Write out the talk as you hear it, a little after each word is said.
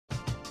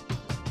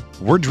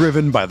We're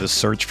driven by the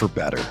search for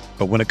better.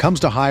 But when it comes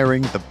to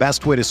hiring, the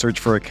best way to search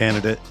for a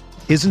candidate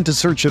isn't to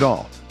search at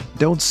all.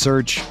 Don't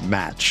search,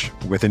 match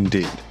with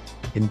Indeed.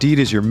 Indeed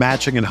is your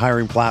matching and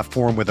hiring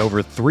platform with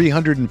over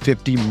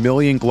 350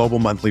 million global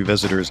monthly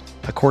visitors,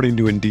 according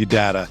to Indeed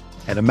data,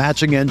 and a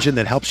matching engine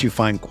that helps you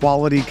find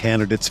quality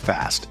candidates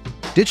fast.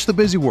 Ditch the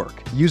busy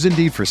work. Use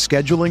Indeed for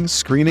scheduling,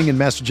 screening, and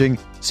messaging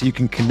so you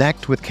can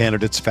connect with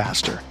candidates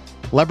faster.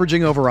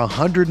 Leveraging over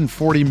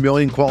 140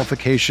 million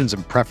qualifications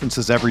and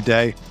preferences every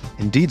day,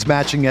 Indeed's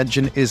matching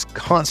engine is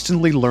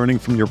constantly learning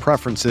from your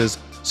preferences,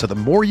 so the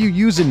more you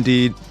use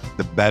Indeed,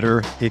 the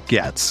better it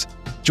gets.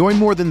 Join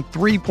more than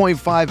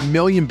 3.5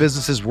 million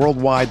businesses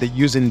worldwide that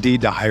use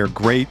Indeed to hire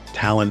great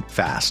talent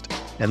fast.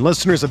 And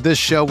listeners of this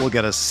show will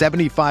get a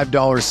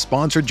 $75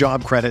 sponsored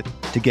job credit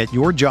to get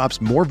your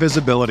jobs more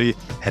visibility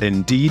at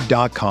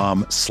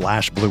Indeed.com/Blue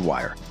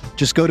Wire.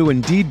 Just go to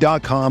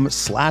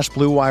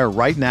Indeed.com/Blue Wire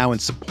right now and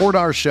support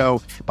our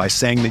show by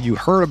saying that you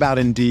heard about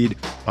Indeed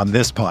on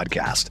this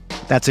podcast.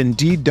 That's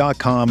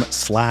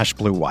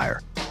Indeed.com/Blue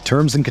Wire.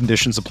 Terms and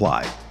conditions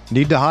apply.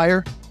 Need to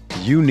hire?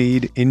 You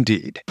need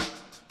Indeed.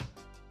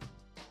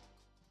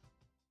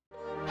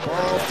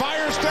 Burrow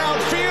fires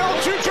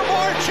downfield to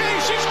Jamar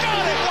Chase. He's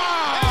got it.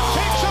 Wow. And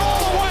takes it all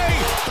the way.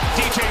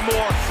 DJ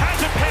Moore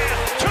has a pass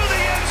to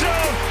the end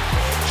zone.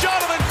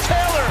 Jonathan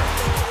Taylor.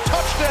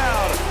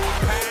 Touchdown.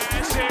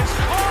 Pass is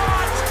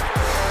caught.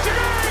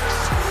 Diggs.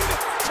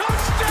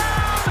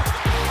 Touchdown.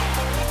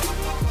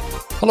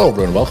 Hello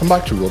everyone, welcome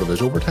back to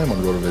RotoViz Overtime on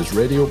RotoViz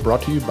Radio,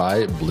 brought to you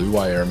by Blue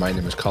Wire. My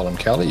name is Colin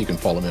Kelly. You can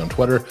follow me on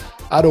Twitter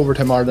at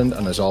Overtime Ireland,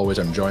 and as always,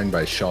 I'm joined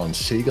by Sean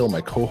Siegel, my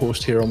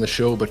co-host here on the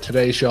show. But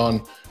today,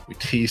 Sean, we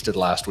teased it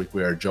last week.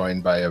 We are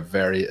joined by a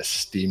very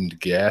esteemed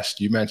guest.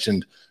 You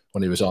mentioned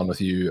when he was on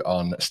with you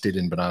on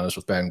Stealing Bananas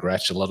with Ben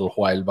Gretsch a little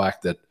while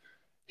back that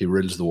he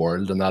rules the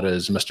world, and that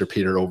is Mr.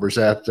 Peter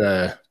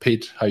Overzet.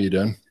 Pete, how you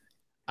doing?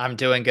 I'm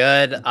doing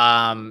good.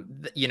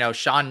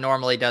 Sean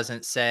normally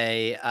doesn't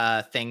say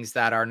things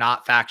that are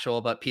not factual,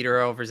 but Peter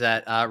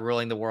Overzet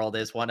ruling the world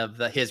is one of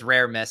his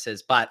rare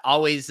misses. But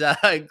always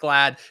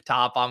glad to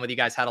hop on with you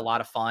guys. Had a lot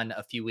of fun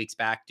a few weeks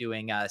back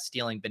doing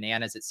Stealing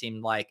Bananas. It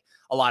seemed like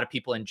a lot of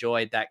people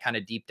enjoyed that kind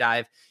of deep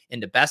dive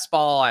into best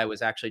ball. I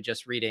was actually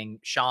just reading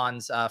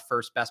Sean's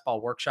first best ball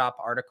workshop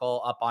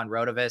article up on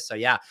RotoViz. So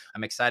yeah,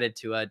 I'm excited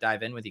to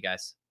dive in with you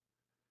guys.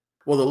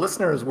 Well, the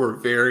listeners were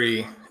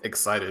very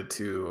excited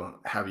to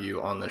have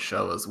you on the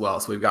show as well.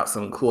 So we've got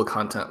some cool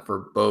content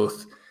for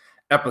both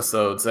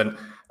episodes. And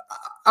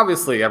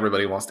obviously,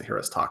 everybody wants to hear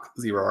us talk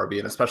zero RB,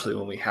 and especially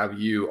when we have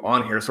you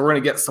on here. So we're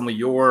going to get some of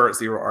your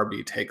zero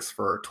RB takes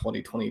for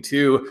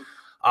 2022.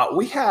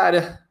 We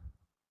had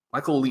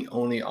Michael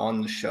Leone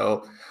on the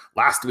show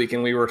last week,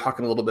 and we were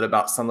talking a little bit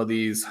about some of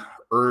these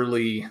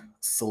early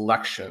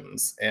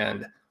selections.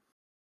 And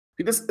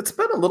it's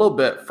been a little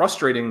bit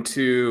frustrating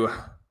to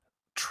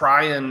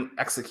try and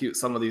execute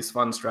some of these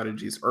fun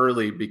strategies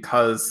early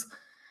because,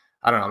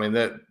 I don't know, I mean,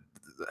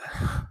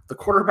 the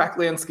quarterback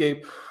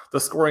landscape, the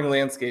scoring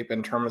landscape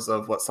in terms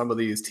of what some of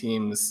these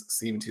teams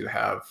seem to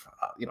have,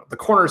 the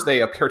corners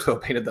they appear to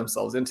have painted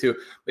themselves into,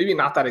 maybe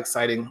not that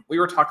exciting. We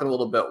were talking a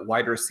little bit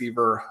wide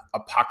receiver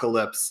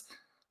apocalypse,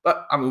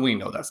 but I mean, we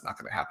know that's not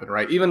going to happen,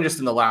 right? Even just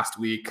in the last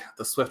week,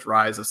 the swift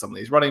rise of some of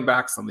these running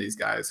backs, some of these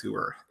guys who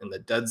were in the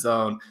dead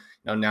zone,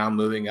 now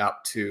moving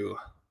up to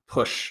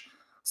push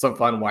some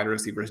fun wide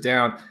receivers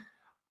down.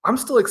 I'm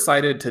still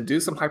excited to do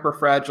some hyper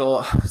fragile.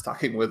 I was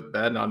talking with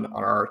Ben on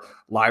our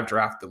live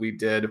draft that we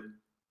did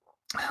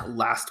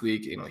last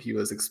week. He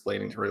was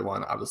explaining to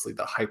everyone, obviously,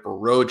 the hyper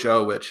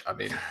rojo, which, I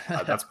mean,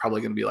 that's probably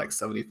going to be like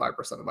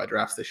 75% of my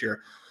drafts this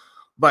year.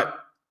 But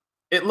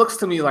it looks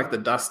to me like the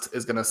dust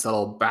is going to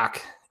settle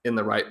back in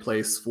the right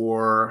place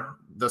for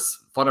this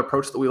fun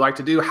approach that we like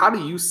to do. How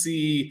do you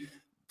see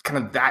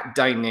kind of that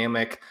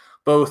dynamic,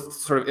 both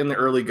sort of in the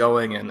early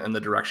going and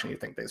the direction you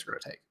think things are going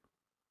to take?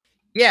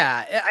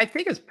 Yeah, I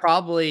think it's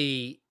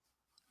probably,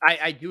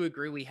 I do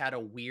agree. We had a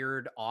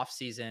weird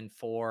offseason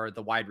for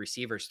the wide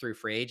receivers through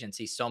free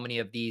agency. So many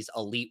of these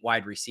elite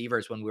wide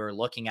receivers, when we were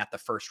looking at the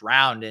first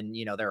round, and,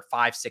 there are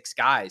 5-6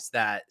 guys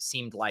that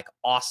seemed like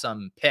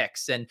awesome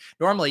picks. And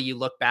normally you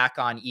look back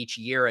on each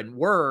year and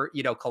we're,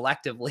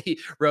 collectively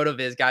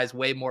RotoViz guys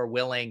way more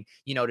willing,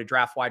 to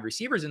draft wide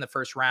receivers in the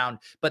first round.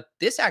 But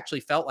this actually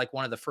felt like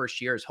one of the first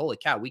years, holy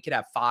cow, we could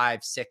have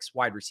 5-6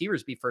 wide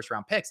receivers be first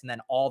round picks. And then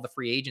all the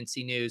free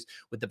agency news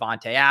with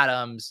Devontae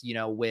Adams,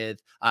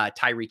 with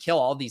Tyreek Hill,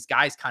 all these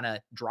guys kind of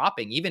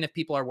dropping, even if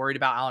people are worried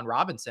about Allen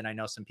Robinson. I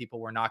know some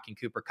people were knocking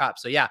Cooper Kupp.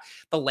 So yeah,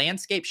 the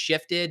landscape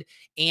shifted.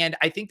 And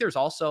I think there's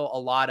also a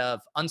lot of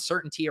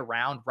uncertainty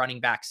around running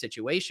back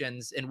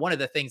situations. And one of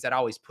the things that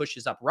always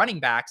pushes up running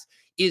backs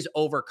is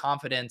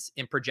overconfidence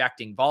in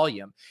projecting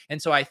volume.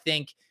 And so I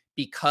think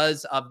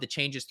because of the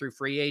changes through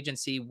free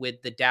agency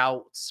with the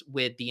doubts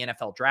with the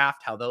NFL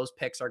draft, how those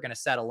picks are going to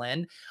settle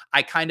in.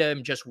 I kind of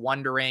am just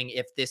wondering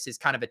if this is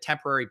kind of a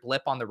temporary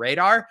blip on the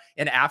radar.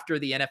 And after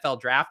the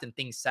NFL draft and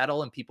things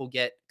settle and people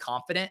get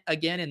confident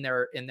again in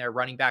their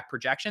running back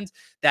projections,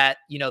 that,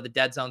 the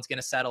dead zone's going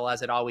to settle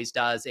as it always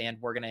does. And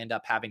we're going to end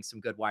up having some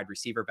good wide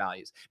receiver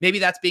values. Maybe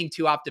that's being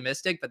too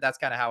optimistic, but that's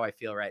kind of how I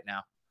feel right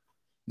now.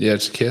 Yeah,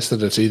 it's a case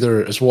that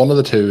it's one of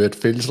the two. It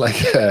feels like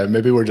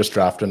maybe we're just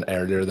drafting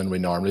earlier than we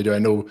normally do. I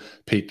know,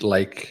 Pete,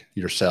 like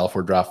yourself,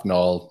 we're drafting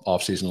all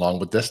off season long,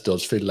 but this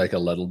does feel like a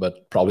little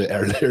bit probably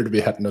earlier to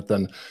be hitting it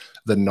than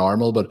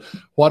normal. But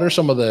what are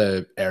some of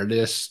the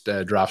earliest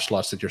draft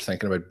slots that you're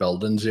thinking about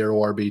building zero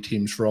RB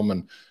teams from,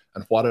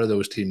 and what are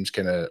those teams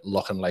kind of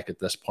looking like at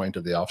this point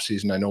of the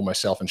offseason? I know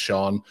myself and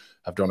Sean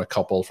have done a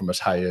couple from as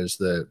high as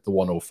the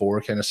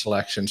 104 kind of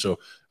selection. So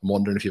I'm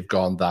wondering if you've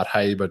gone that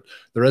high, but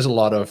there is a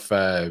lot of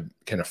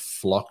kind of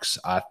flux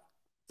at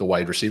the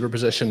wide receiver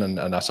position.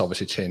 And that's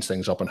obviously changed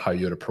things up and how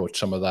you'd approach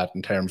some of that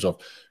in terms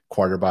of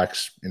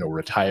quarterbacks,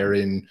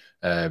 retiring,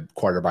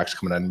 quarterbacks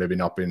coming in, maybe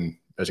not being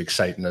as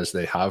exciting as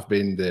they have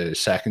been. The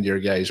second year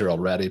guys are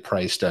already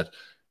priced at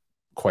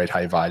quite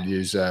high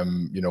values,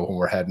 when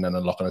we're heading in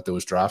and looking at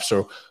those drafts.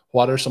 So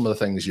what are some of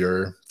the things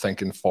you're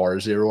thinking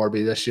for zero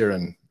RB this year?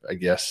 And I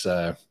guess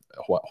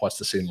what's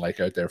the scene like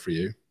out there for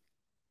you?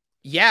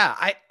 Yeah,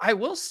 I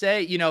will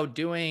say,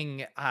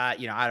 doing, I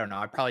don't know,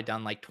 I've probably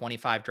done like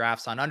 25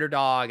 drafts on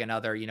Underdog,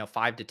 another,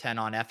 5 to 10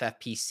 on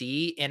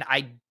FFPC. And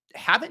I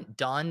haven't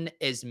done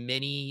as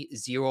many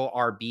zero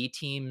RB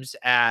teams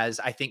as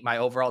I think my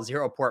overall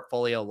zero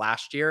portfolio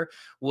last year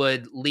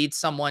would lead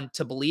someone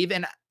to believe.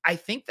 And I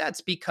think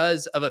that's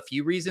because of a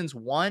few reasons.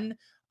 One,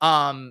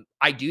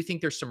 I do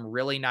think there's some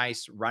really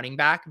nice running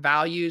back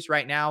values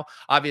right now.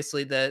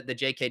 Obviously, the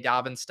J.K.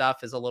 Dobbins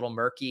stuff is a little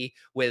murky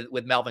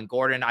with Melvin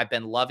Gordon. I've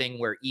been loving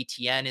where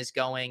ETN is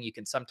going. You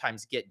can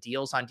sometimes get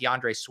deals on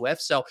DeAndre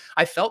Swift. So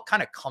I felt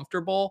kind of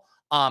comfortable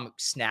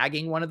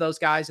snagging one of those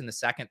guys in the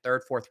second,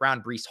 third, fourth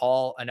round. Breece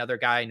Hall, another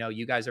guy I know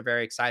you guys are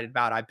very excited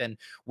about. I've been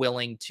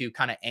willing to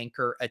kind of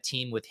anchor a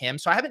team with him.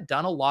 So I haven't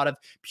done a lot of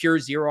pure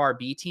zero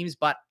RB teams,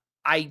 but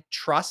I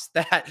trust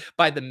that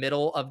by the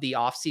middle of the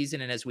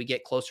offseason and as we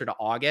get closer to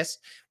August,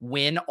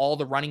 when all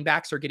the running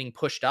backs are getting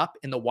pushed up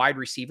and the wide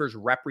receivers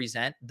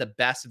represent the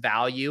best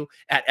value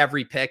at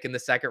every pick in the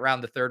second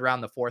round, the third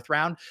round, the fourth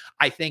round,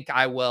 I think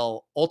I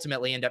will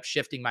ultimately end up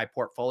shifting my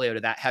portfolio to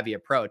that heavy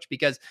approach.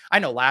 Because I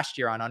know last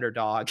year on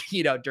Underdog,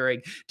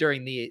 during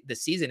the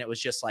season, it was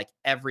just like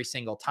every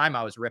single time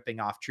I was ripping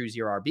off true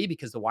zero RB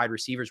because the wide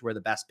receivers were the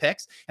best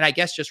picks. And I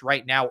guess just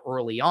right now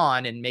early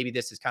on, and maybe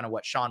this is kind of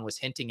what Sean was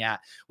hinting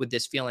at with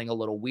this feeling a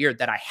little weird,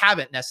 that I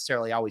haven't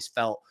necessarily always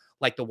felt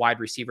like the wide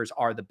receivers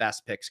are the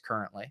best picks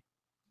currently.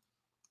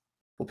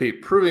 Well,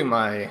 Pete, proving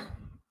my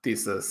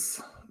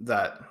thesis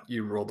that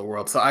you ruled the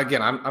world. So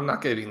again, I'm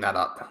not giving that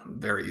up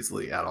very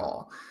easily at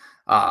all.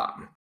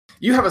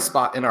 You have a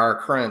spot in our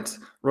current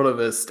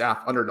RotoViz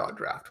staff underdog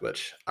draft,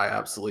 which I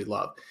absolutely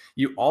love.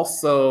 You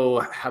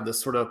also have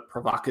this sort of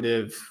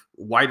provocative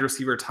wide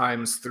receiver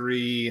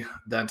 ×3,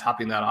 then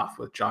topping that off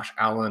with Josh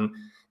Allen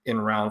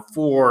in round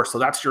 4. So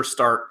that's your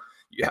start.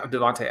 You have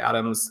Devontae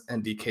Adams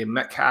and DK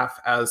Metcalf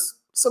as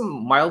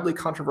some mildly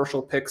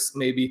controversial picks,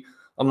 maybe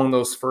among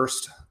those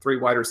first 3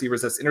 wide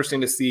receivers. It's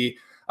interesting to see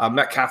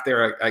Metcalf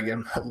there.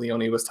 Again,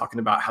 Leone was talking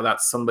about how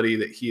that's somebody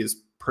that he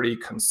is pretty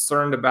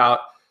concerned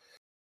about.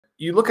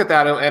 You look at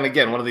that, and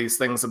again, one of these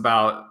things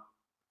about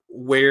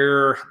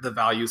where the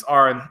values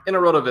are. And in a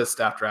RotoViz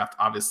staff draft,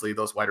 obviously,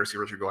 those wide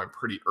receivers are going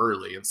pretty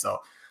early. And so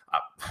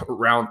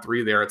round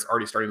 3 there, it's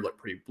already starting to look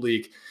pretty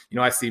bleak.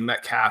 I see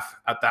Metcalf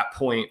at that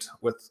point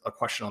with a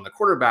question on the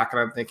quarterback, and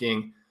I'm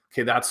thinking,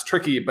 okay, that's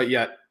tricky, but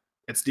yet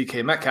it's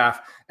DK Metcalf.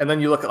 And then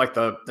you look at like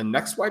the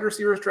next wide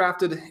receivers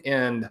drafted,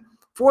 and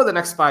 4 of the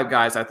next 5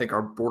 guys I think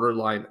are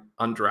borderline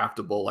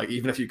undraftable, like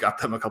even if you got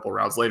them a couple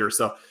rounds later.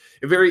 So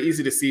it's very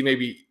easy to see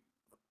maybe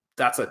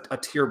that's a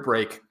tier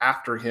break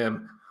after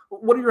him.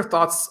 What are your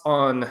thoughts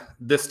on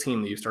this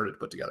team that you started to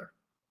put together?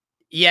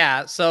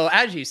 Yeah. So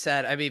as you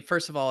said, I mean,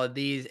 first of all,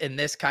 in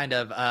this kind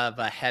of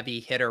a heavy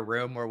hitter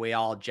room where we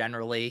all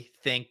generally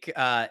think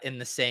in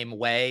the same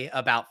way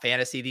about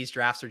fantasy, these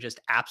drafts are just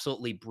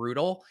absolutely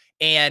brutal.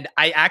 And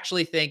I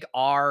actually think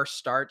our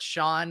start,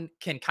 Sean,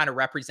 can kind of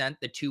represent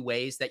the 2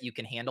 ways that you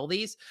can handle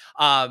these.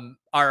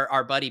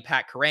 Our buddy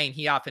Pat Carrain,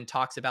 he often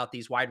talks about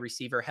these wide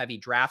receiver heavy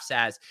drafts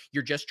as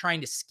you're just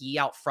trying to ski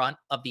out front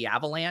of the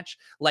avalanche,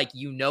 like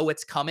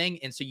it's coming,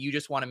 and so you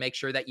just want to make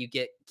sure that you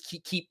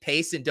keep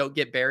pace and don't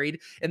get buried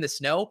in the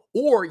snow,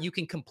 or you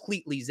can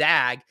completely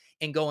zag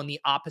and go in the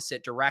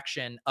opposite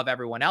direction of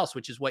everyone else,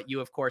 which is what you,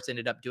 of course,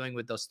 ended up doing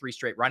with those 3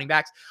 straight running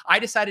backs. I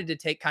decided to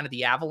take kind of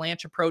the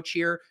avalanche approach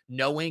here,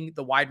 knowing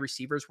the wide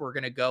receivers were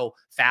going to go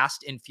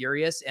fast and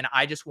furious. And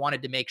I just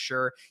wanted to make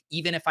sure,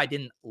 even if I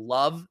didn't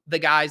love the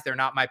guys, they're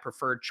not my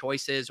preferred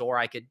choices, or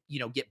I could,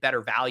 get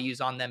better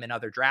values on them in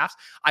other drafts.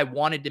 I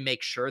wanted to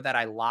make sure that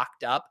I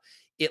locked up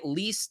at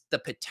least the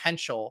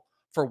potential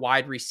for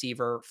wide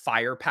receiver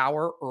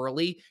firepower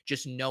early,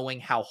 just knowing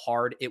how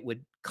hard it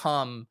would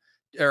come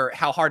or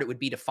how hard it would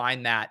be to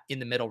find that in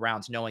the middle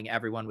rounds, knowing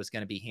everyone was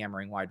going to be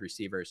hammering wide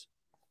receivers.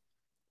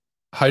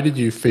 How did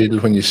you feel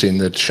when you seen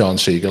that Sean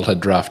Siegel had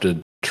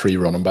drafted 3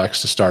 running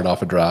backs to start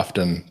off a draft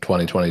in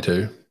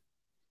 2022?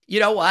 You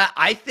know what?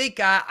 I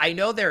think I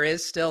know there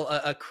is still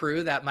a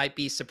crew that might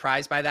be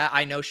surprised by that.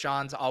 I know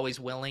Sean's always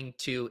willing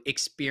to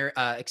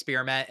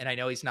experiment, and I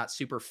know he's not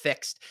super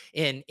fixed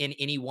in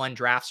any one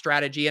draft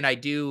strategy. And I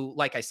do,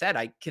 like I said,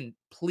 I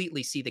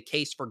completely see the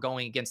case for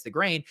going against the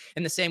grain.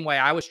 In the same way,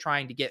 I was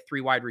trying to get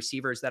 3 wide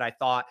receivers that I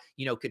thought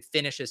could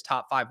finish as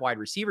top 5 wide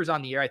receivers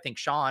on the year. I think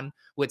Sean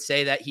would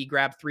say that he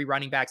grabbed 3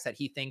 running backs that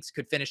he thinks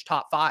could finish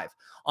top 5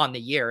 on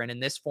the year. And in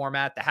this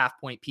format, the half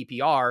point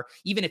PPR,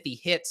 even if he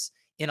hits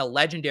in a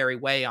legendary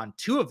way on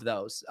 2 of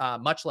those,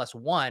 much less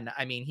 1,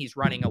 I mean, he's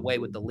running away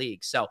with the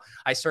league. So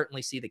I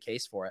certainly see the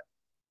case for it.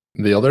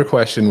 The other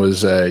question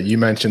was, you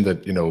mentioned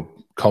that,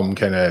 come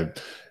kind of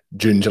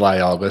June,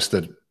 July, August,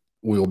 that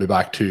we will be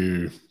back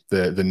to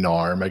the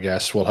norm, I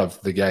guess. We'll have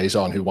the guys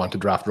on who want to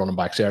draft running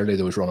backs early.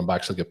 Those running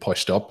backs will get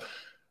pushed up.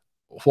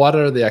 What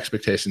are the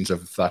expectations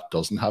if that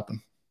doesn't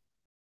happen?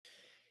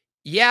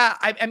 Yeah,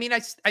 I mean,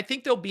 I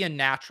think there'll be a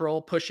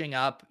natural pushing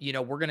up.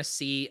 We're going to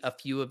see a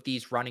few of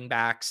these running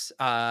backs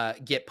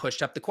get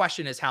pushed up. The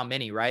question is how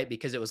many, right?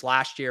 Because it was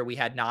last year we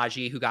had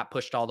Najee who got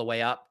pushed all the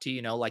way up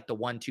to, like the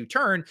 1-2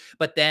 turn.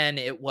 But then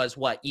it was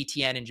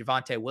ETN and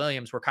Javonte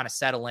Williams were kind of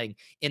settling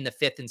in the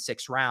 5th and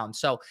 6th round.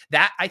 So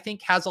that I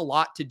think has a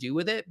lot to do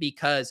with it,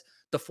 because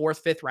the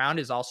 4th, 5th round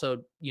has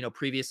also,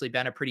 previously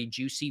been a pretty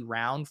juicy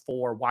round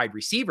for wide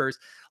receivers.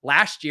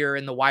 Last year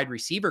in the wide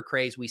receiver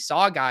craze, we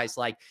saw guys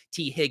like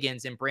T.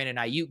 Higgins and Brandon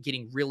Ayuk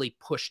getting really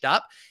pushed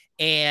up.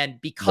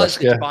 And because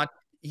oh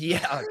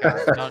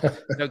God,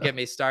 don't get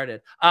me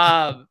started.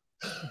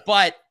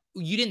 But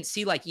you didn't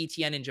see like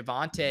ETN and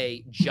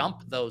Javonte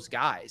jump those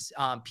guys.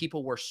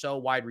 People were so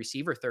wide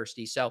receiver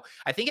thirsty. So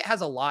I think it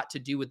has a lot to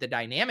do with the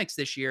dynamics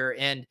this year.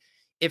 And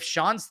if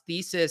Sean's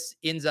thesis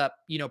ends up,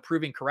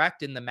 proving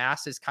correct and the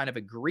masses kind of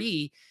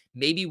agree,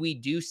 maybe we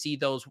do see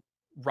those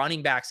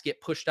running backs get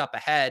pushed up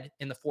ahead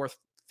in the 4th,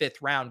 5th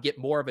round, get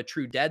more of a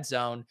true dead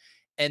zone.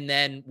 And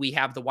then we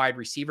have the wide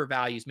receiver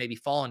values maybe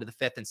fall into the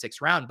 5th and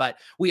 6th round. But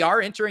we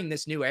are entering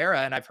this new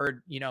era. And I've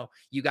heard,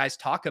 you guys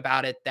talk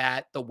about it,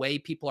 that the way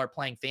people are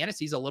playing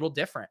fantasy is a little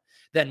different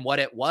than what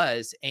it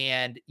was.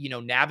 And,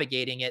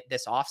 navigating it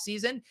this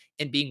offseason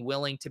and being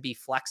willing to be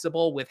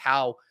flexible with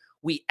how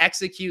we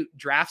execute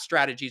draft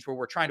strategies where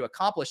we're trying to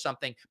accomplish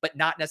something, but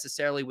not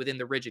necessarily within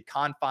the rigid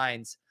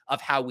confines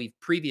of how we've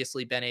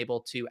previously been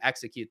able to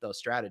execute those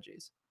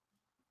strategies.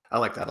 I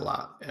like that a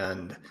lot.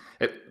 And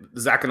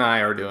Zach and I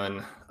are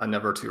doing a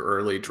never too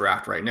early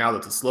draft right now.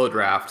 That's a slow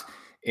draft.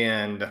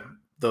 And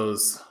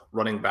those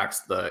running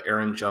backs, the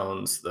Aaron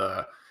Jones,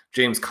 the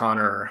James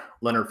Conner,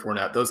 Leonard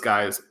Fournette, those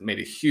guys made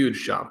a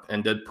huge jump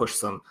and did push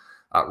some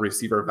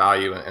receiver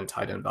value and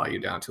tight end value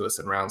down to us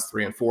in rounds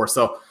 3 and 4.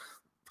 So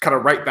kind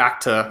of right back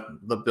to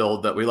the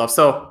build that we love.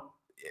 So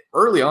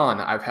early on,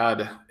 I've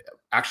had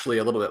actually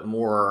a little bit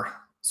more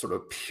sort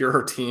of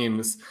pure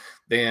teams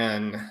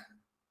than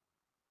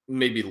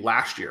maybe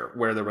last year,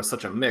 where there was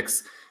such a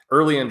mix.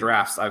 Early in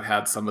drafts, I've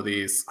had some of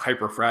these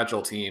hyper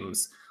fragile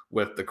teams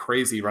with the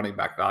crazy running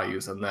back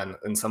values. And then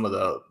in some of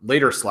the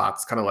later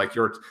slots, kind of like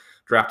your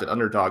drafted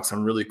underdog,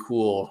 some really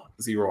cool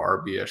 0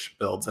 RB-ish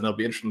builds. And it'll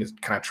be interesting to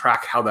kind of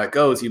track how that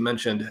goes. You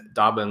mentioned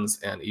Dobbins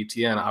and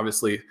ETN,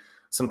 obviously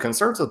some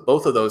concerns with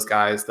both of those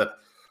guys that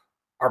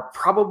are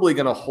probably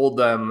going to hold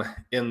them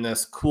in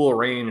this cool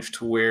range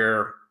to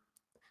where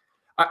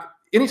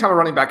anytime a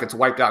running back gets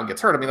wiped out and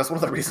gets hurt, I mean, that's one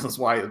of the reasons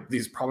why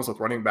these problems with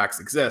running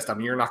backs exist. I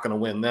mean, you're not going to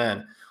win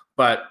then.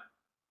 But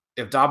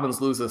if Dobbins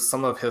loses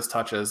some of his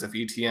touches, if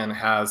ETN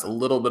has a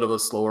little bit of a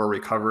slower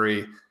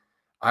recovery,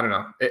 I don't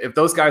know. If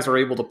those guys are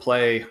able to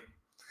play,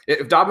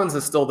 if Dobbins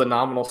is still the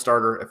nominal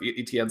starter, if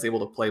ETN's able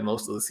to play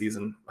most of the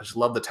season, I just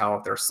love the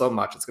talent there so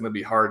much. It's going to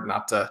be hard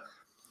not to,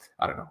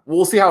 I don't know.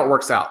 We'll see how it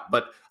works out.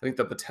 But I think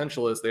the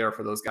potential is there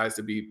for those guys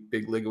to be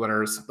big league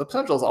winners. The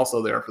potential is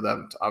also there for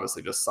them to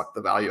obviously just suck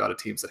the value out of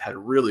teams that had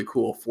really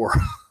cool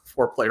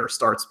four-player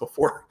starts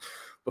before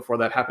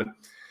that happened.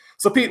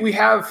 So, Pete, we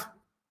have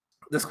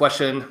this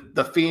question.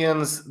 The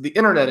fans, the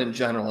internet in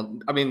general,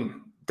 I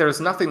mean,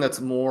 there's nothing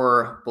that's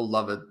more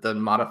beloved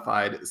than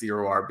modified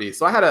 0 RB.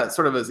 So I had a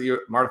sort of a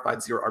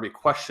modified 0 RB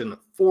question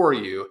for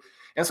you,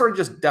 and sort of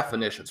just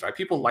definitions, right?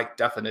 People like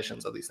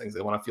definitions of these things.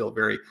 They want to feel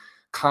very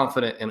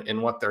confident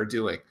in what they're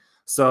doing.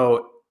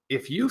 So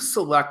if you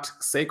select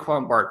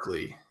Saquon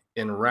Barkley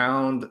in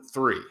round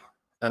 3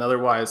 and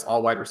otherwise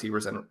all wide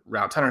receivers in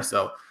round 10 or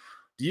so,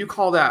 do you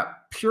call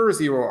that pure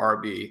 0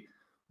 RB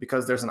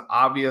because there's an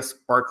obvious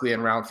Barkley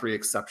in round 3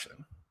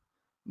 exception?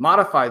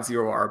 Modified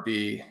 0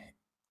 RB,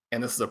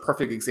 and this is a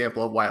perfect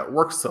example of why it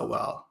works so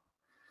well.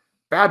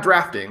 Bad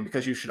drafting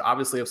because you should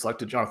obviously have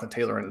selected Jonathan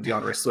Taylor and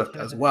DeAndre Swift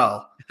as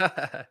well.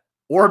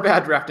 Or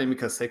bad drafting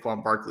because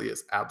Saquon Barkley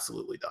is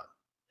absolutely done.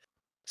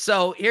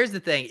 So here's the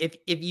thing.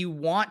 If you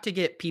want to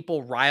get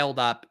people riled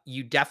up,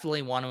 you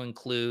definitely want to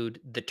include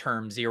the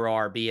term zero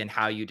RB and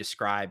how you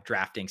describe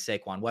drafting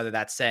Saquon, whether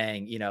that's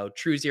saying,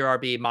 true zero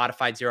RB,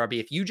 modified zero RB.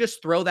 If you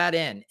just throw that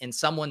in and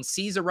someone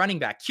sees a running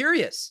back,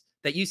 curious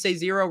that you say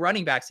zero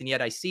running backs, and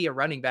yet I see a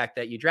running back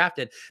that you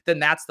drafted, then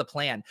that's the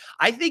plan.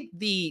 I think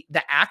the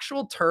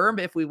actual term,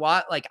 if we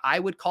want, like I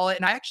would call it,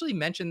 and I actually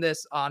mentioned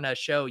this on a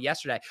show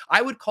yesterday,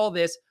 I would call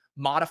this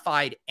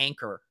modified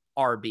anchor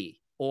RB,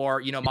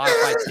 or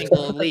modified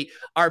single elite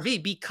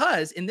RB,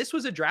 because, and this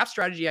was a draft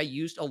strategy I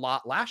used a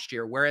lot last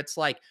year, where it's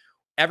like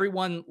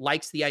everyone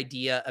likes the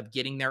idea of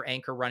getting their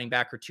anchor running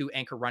back or two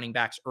anchor running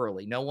backs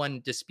early. No one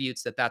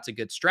disputes that that's a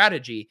good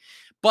strategy.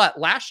 But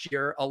last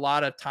year, a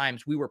lot of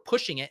times we were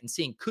pushing it and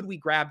seeing, could we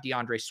grab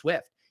DeAndre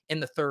Swift in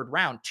the third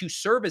round to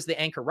serve as the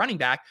anchor running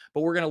back,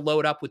 but we're going to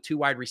load up with two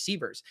wide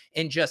receivers,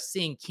 and just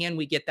seeing, can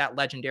we get that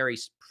legendary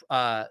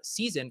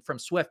season from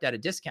Swift at a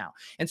discount?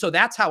 And so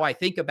that's how I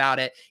think about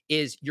it,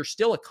 is you're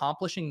still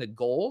accomplishing the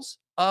goals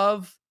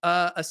of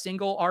a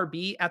single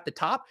RB at the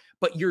top,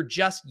 but you're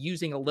just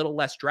using a little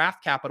less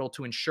draft capital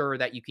to ensure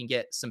that you can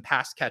get some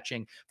pass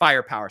catching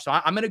firepower. So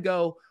I'm going to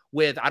go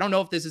with, I don't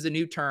know if this is a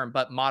new term,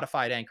 but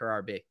modified anchor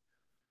RB.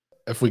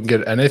 If we can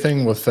get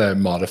anything with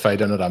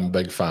modified in it, I'm a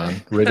big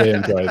fan. Really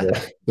enjoy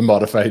the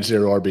modified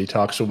zero RB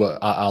talk, so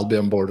I'll be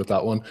on board with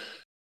that one.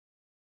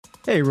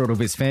 Hey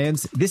RotoViz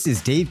fans, this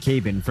is Dave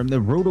Cabin from the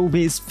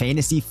RotoViz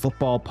Fantasy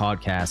Football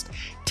Podcast,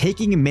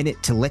 taking a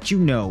minute to let you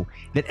know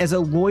that as a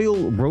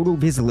loyal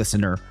RotoViz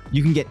listener,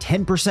 you can get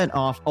 10%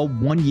 off a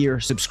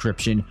 1-year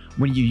subscription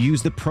when you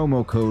use the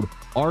promo code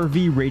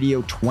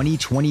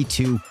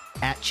RVRadio2022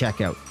 at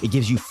checkout. It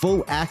gives you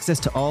full access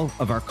to all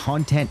of our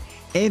content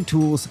and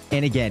tools,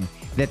 and again,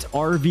 that's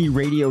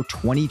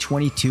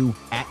RVRadio2022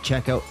 at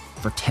checkout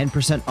for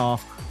 10%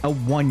 off a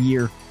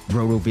 1-year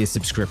RotoViz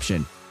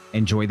subscription.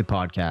 Enjoy the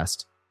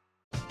podcast.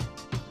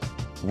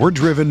 We're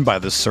driven by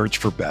the search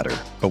for better.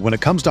 But when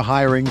it comes to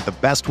hiring, the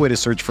best way to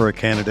search for a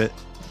candidate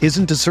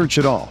isn't to search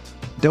at all.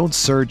 Don't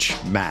search,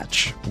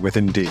 match with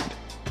Indeed.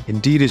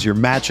 Indeed is your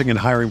matching and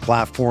hiring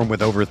platform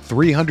with over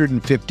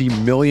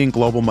 350 million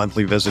global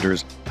monthly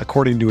visitors,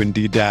 according to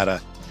Indeed data,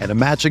 and a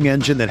matching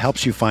engine that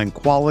helps you find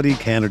quality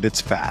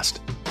candidates fast.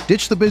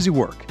 Ditch the busy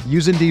work.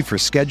 Use Indeed for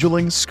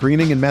scheduling,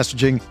 screening, and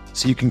messaging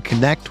so you can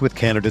connect with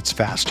candidates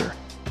faster.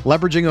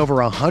 Leveraging over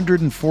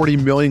 140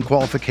 million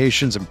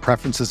qualifications and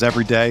preferences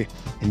every day,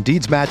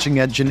 Indeed's matching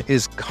engine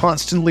is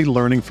constantly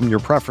learning from your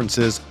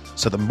preferences,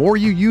 so the more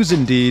you use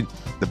Indeed,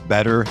 the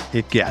better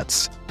it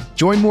gets.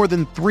 Join more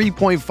than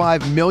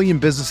 3.5 million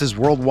businesses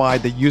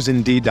worldwide that use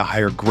Indeed to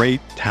hire great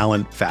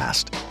talent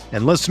fast.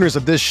 And listeners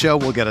of this show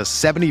will get a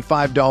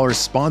 $75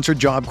 sponsored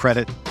job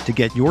credit to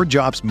get your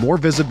jobs more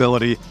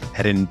visibility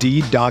at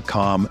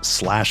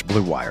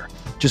Indeed.com/Blue Wire.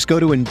 Just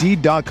go to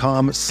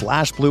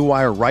Indeed.com/Blue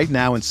Wire right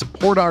now and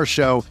support our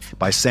show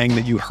by saying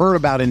that you heard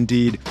about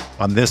Indeed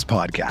on this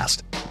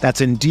podcast.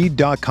 That's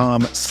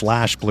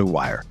Indeed.com/Blue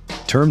Wire.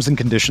 Terms and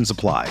conditions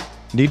apply.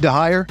 Need to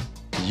hire?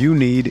 You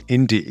need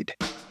Indeed.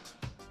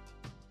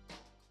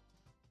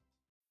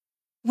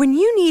 When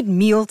you need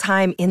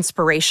mealtime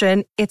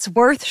inspiration, it's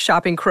worth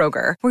shopping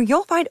Kroger, where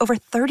you'll find over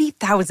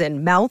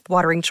 30,000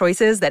 mouth-watering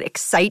choices that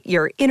excite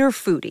your inner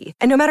foodie.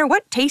 And no matter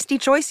what tasty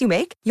choice you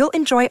make, you'll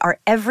enjoy our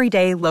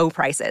everyday low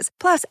prices,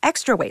 plus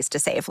extra ways to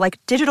save, like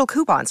digital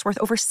coupons worth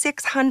over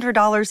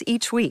 $600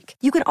 each week.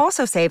 You can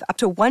also save up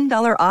to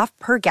 $1 off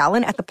per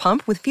gallon at the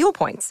pump with fuel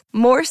points.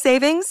 More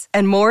savings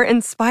and more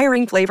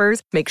inspiring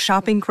flavors make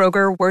shopping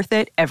Kroger worth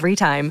it every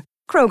time.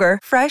 Kroger,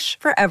 fresh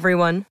for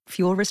everyone.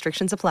 Fuel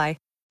restrictions apply.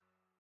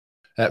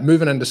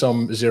 Moving into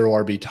some zero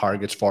RB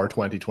targets for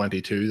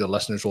 2022, the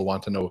listeners will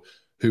want to know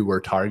who we're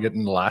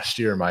targeting. Last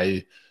year,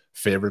 my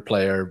favorite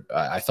player,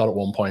 I thought at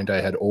one point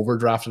I had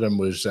overdrafted him,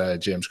 was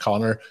James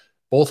Conner.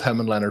 Both him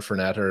and Leonard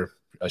Fournette are,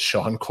 as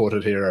Sean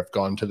quoted here, have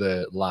gone to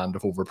the land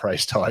of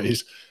overpriced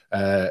toys.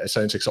 It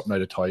sounds like something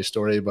out of Toy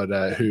Story,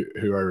 but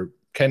who are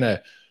kind of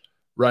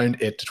round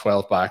 8 to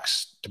 12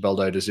 backs to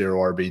build out a zero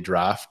RB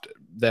draft.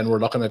 Then we're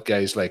looking at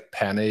guys like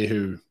Penny,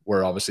 who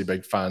we're obviously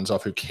big fans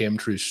of, who came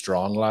through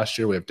strong last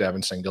year. We have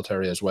Devin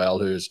Singletary as well,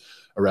 who's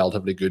a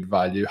relatively good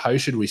value. How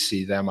should we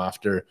see them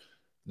after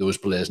those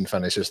blazing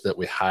finishes that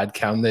we had?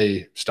 Can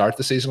they start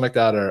the season like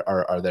that, or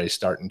are they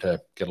starting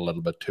to get a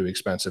little bit too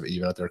expensive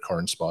even at their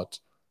current spots?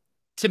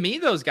 To me,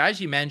 those guys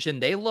you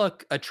mentioned, they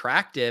look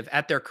attractive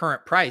at their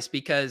current price,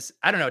 because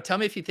I don't know, tell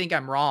me if you think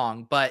I'm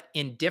wrong, but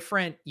in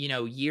different,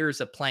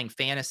 years of playing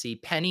fantasy,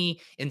 Penny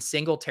and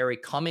Singletary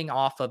coming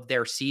off of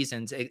their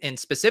seasons, and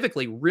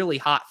specifically really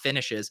hot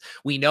finishes,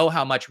 we know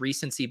how much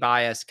recency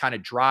bias kind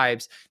of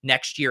drives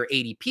next year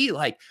ADP.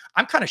 Like,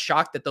 I'm kind of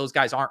shocked that those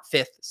guys aren't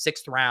 5th,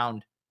 6th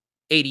round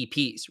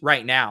ADPs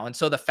right now. And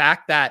so the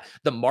fact that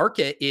the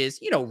market is,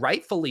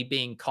 rightfully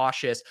being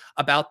cautious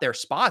about their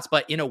spots,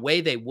 but in a way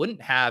they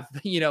wouldn't have,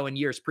 in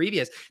years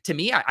previous, to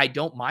me, I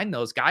don't mind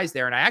those guys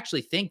there. And I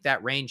actually think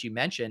that range you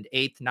mentioned,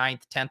 8th,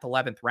 9th, 10th,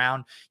 11th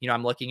round,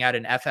 I'm looking at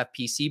an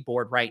FFPC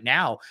board right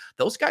now.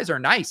 Those guys are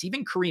nice.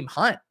 Even Kareem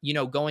Hunt,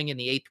 going in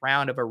the 8th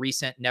round of a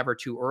recent never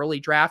too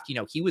early draft,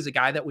 he was a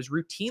guy that was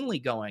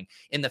routinely going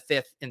in the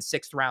 5th and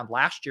 6th round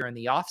last year in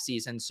the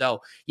offseason.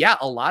 So yeah,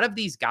 a lot of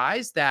these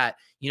guys that,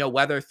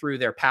 whether through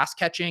their pass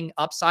catching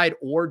upside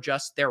or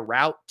just their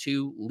route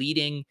to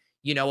leading,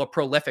 a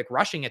prolific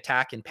rushing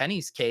attack in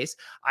Penny's case,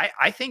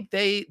 I think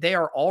they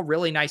are all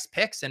really nice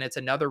picks. And it's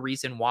another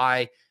reason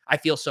why I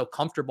feel so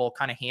comfortable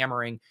kind of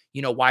hammering,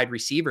 wide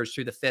receivers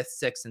through the 5th,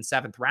 6th, and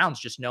 7th rounds,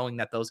 just knowing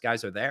that those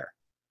guys are there.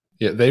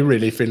 Yeah, they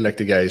really feel like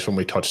the guys when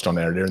we touched on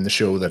earlier in the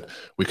show that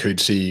we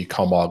could see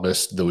come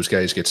August, those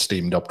guys get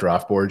steamed up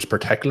draft boards,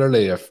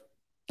 particularly if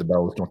the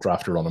Bills don't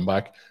draft a running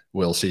back.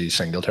 We'll see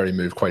Singletary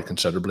move quite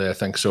considerably, I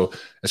think. So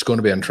it's going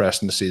to be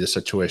interesting to see the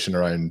situation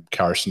around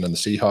Carson and the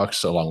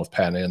Seahawks, along with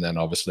Penny, and then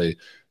obviously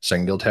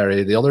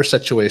Singletary. The other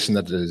situation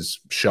that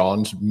is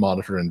Sean's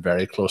monitoring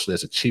very closely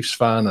as a Chiefs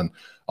fan, and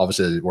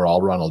obviously we're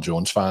all Ronald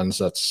Jones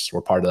fans.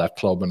 We're part of that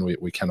club, and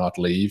we cannot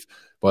leave.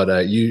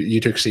 But you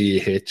took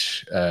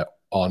CEH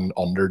on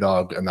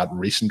underdog in that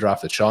recent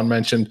draft that Sean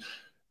mentioned.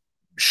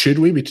 Should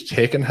we be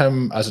taking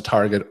him as a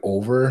target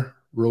over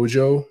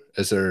Rojo?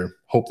 Is there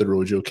hope that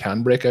Rojo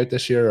can break out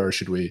this year, or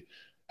should we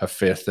have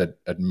faith that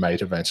it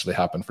might eventually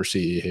happen for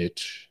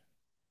CEH?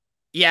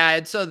 Yeah,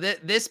 and so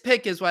this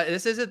pick is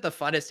this isn't the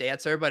funnest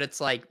answer, but it's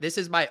like, this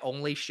is my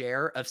only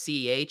share of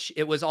CEH.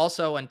 It was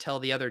also, until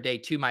the other day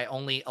too, my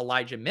only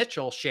Elijah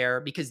Mitchell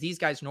share, because these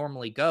guys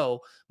normally go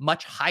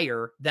much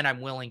higher than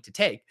I'm willing to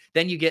take.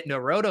 Then you get into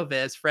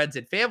RotoViz friends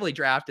and family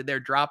draft, and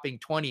they're dropping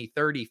 20,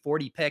 30,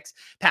 40 picks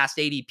past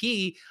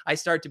ADP. I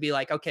start to be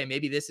like, okay,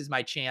 maybe this is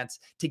my chance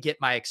to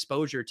get my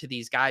exposure to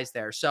these guys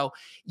there. So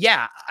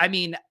yeah, I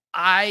mean,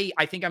 I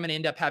think I'm going to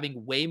end up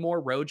having way more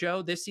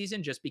Rojo this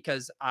season, just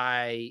because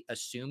I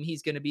assume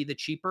he's going to be the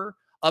cheaper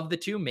of the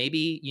two.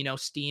 Maybe,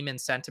 steam and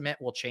sentiment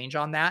will change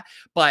on that,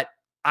 but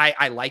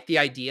I like the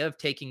idea of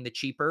taking the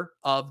cheaper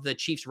of the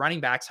Chiefs running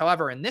backs.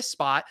 However, in this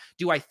spot,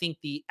 do I think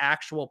the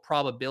actual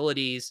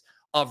probabilities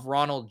of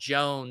Ronald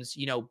Jones,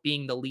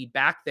 being the lead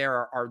back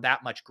there are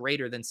that much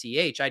greater than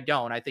CH? I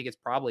don't. I think it's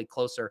probably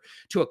closer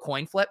to a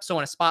coin flip. So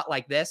in a spot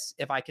like this,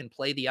 if I can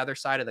play the other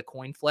side of the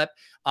coin flip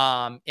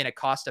in a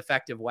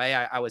cost-effective way,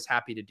 I was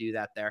happy to do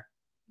that there.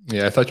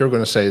 Yeah, I thought you were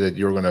going to say that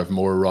you were going to have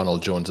more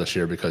Ronald Jones this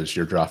year because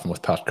you're drafting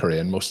with Pat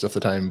Curran most of the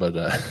time, but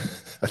I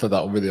thought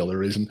that would be the other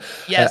reason.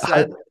 Yes,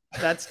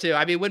 that's too.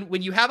 I mean,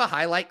 when you have a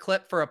highlight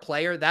clip for a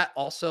player, that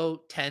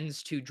also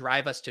tends to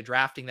drive us to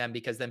drafting them,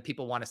 because then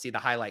people want to see the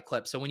highlight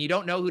clip. So when you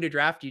don't know who to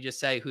draft, you just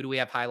say, who do we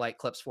have highlight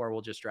clips for? We'll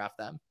just draft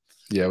them.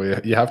 Yeah,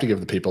 you have to give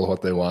the people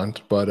what they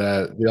want. But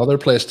the other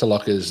place to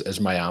look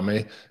is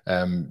Miami.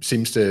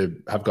 Seems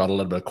to have got a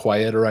little bit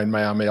quiet around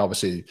Miami.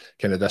 Obviously,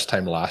 kind of this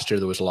time last year,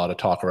 there was a lot of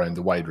talk around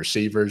the wide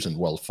receivers, and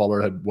Will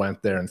Fuller had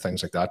went there and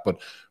things like that.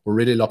 But we're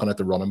really looking at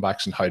the running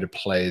backs and how to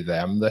play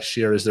them this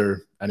year. Is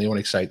there anyone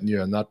exciting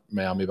you in that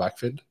Miami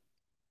backfield?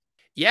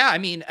 Yeah, I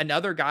mean,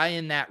 another guy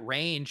in that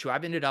range who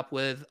I've ended up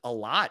with a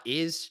lot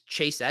is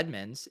Chase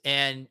Edmonds.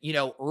 And,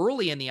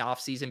 early in the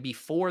offseason,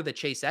 before the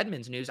Chase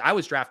Edmonds news, I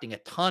was drafting a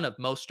ton of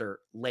Mostert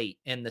late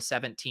in the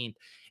 17th,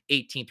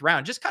 18th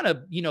round, just kind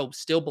of,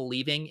 still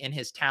believing in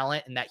his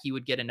talent and that he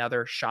would get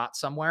another shot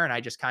somewhere. And I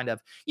just kind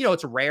of,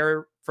 it's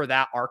rare for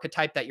that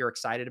archetype that you're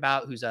excited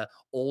about, who's a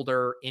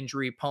older,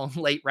 injury prone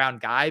late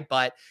round guy.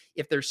 But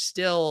if there's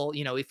still,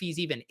 if he's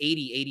even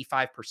 80,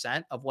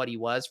 85% of what he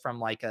was from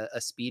like a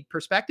speed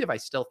perspective, I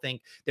still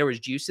think there was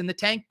juice in the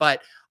tank.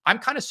 But I'm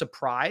kind of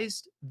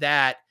surprised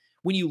that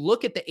when you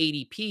look at the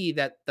ADP,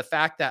 that the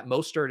fact that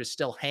Mostert is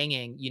still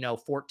hanging,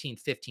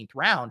 14th, 15th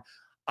round,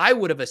 I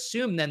would have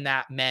assumed then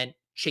that meant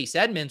Chase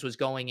Edmonds was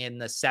going in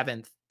the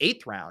 7th,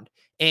 8th round.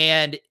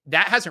 And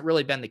that hasn't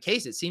really been the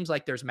case. It seems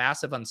like there's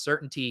massive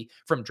uncertainty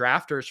from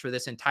drafters for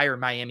this entire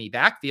Miami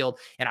backfield.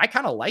 And I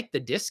kind of like the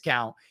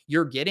discount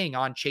you're getting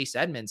on Chase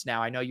Edmonds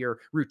now. I know you're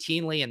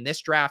routinely in this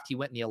draft, he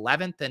went in the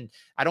 11th, and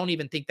I don't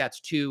even think that's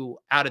too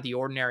out of the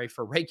ordinary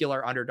for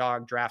regular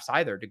underdog drafts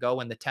either, to go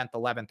in the 10th,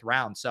 11th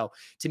round. So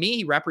to me,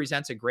 he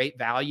represents a great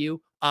value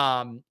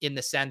in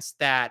the sense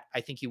that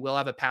I think he will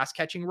have a pass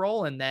catching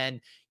role. And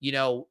then,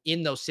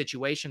 in those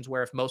situations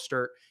where if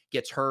Mostert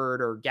gets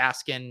hurt or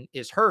Gaskin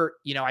is hurt,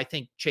 I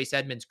think Chase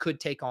Edmonds could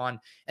take on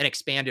an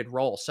expanded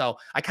role. So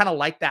I kind of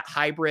like that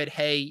hybrid.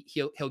 Hey,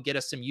 he'll get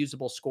us some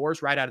usable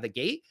scores right out of the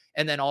gate,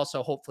 and then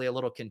also hopefully a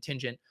little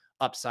contingent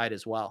upside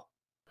as well.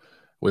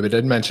 We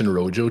did mention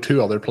Rojo,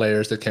 two other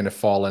players that kind of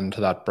fall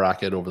into that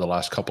bracket over the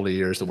last couple of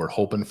years that were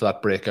hoping for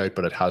that breakout,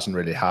 but it hasn't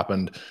really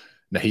happened.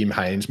 Naheem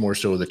Hines, more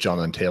so that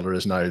Jonathan Taylor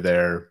is now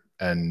there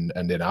in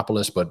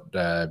Indianapolis, but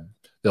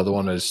the other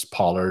one is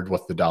Pollard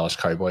with the Dallas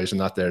Cowboys,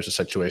 and that there's a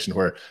situation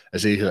where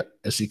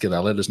Ezekiel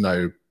Elliott is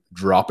now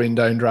dropping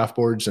down draft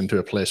boards into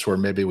a place where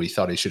maybe we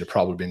thought he should have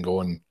probably been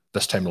going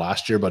this time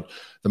last year, but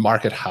the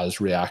market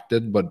has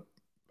reacted. But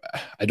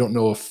I don't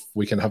know if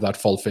we can have that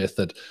full faith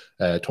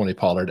that Tony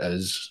Pollard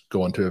is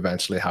going to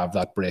eventually have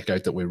that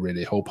breakout that we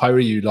really hope. How are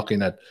you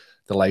looking at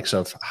the likes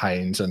of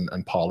Hines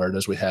and Pollard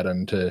as we head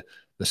into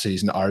the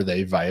season? Are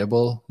they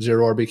viable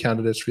 0 RB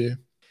candidates for you?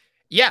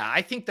 Yeah,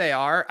 I think they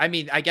are. I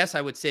mean, I guess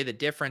I would say the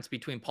difference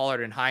between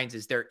Pollard and Hines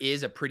is there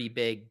is a pretty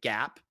big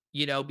gap,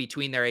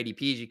 between their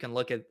ADPs. You can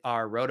look at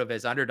our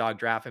RotoViz underdog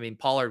draft. I mean,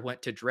 Pollard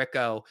went to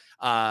Dricko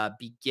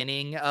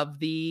beginning of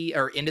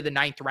or into the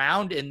 9th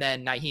round, and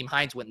then Nyheim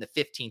Hines went in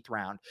the 15th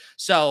round.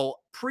 So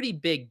pretty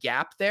big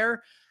gap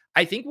there.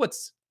 I think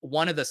what's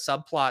one of the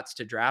subplots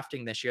to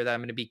drafting this year that I'm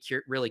going to be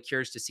really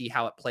curious to see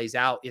how it plays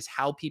out is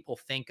how people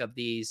think of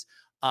these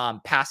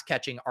pass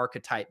catching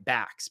archetype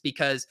backs,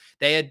 because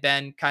they had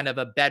been kind of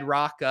a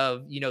bedrock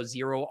of,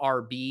 0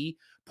 RB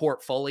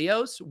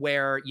portfolios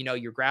where,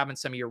 you're grabbing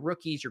some of your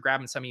rookies, you're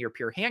grabbing some of your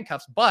pure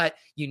handcuffs, but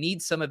you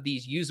need some of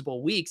these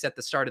usable weeks at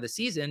the start of the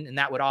season. And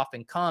that would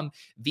often come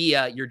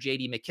via your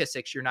JD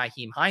McKissick's, your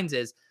Nyheim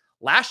Hines's.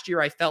 Last year,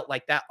 I felt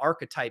like that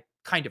archetype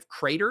kind of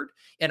cratered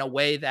in a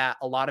way that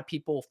a lot of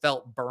people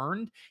felt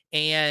burned.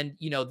 And,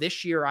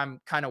 this year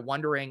I'm kind of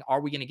wondering, are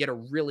we going to get a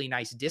really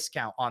nice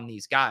discount on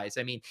these guys?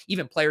 I mean,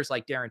 even players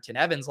like Darrington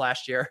Evans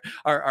last year,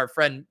 our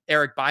friend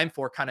Eric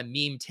Beimfor kind of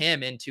memed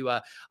him into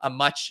a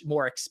much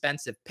more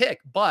expensive pick,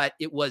 but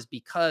it was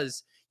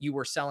because you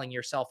were selling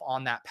yourself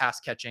on that pass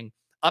catching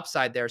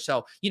upside there.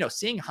 So,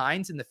 seeing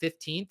Hines in the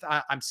 15th,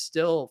 I'm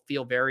still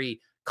feel very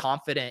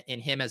confident in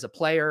him as a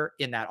player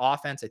in that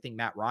offense. I think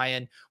Matt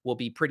Ryan will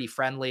be pretty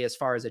friendly as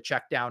far as a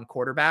check down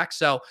quarterback.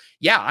 So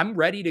yeah, I'm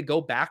ready to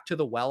go back to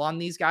the well on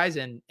these guys,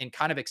 and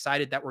kind of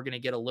excited that we're going to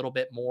get a little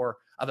bit more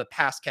of a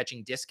pass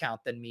catching discount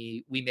than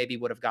we maybe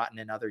would have gotten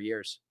in other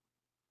years.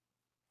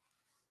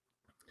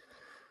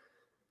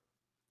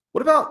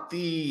 What about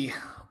the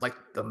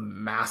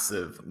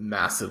massive,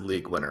 massive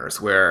league winners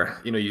where,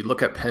 you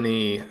look at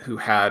Penny, who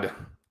had,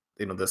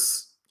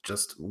 this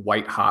just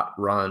white hot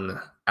run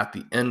at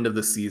the end of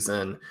the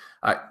season.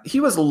 He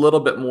was a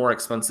little bit more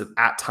expensive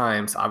at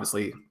times,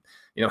 obviously,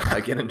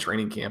 again, in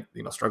training camp,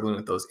 struggling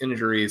with those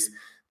injuries.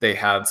 They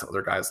had some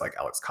other guys like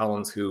Alex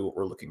Collins who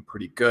were looking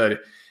pretty good,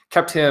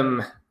 kept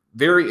him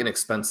very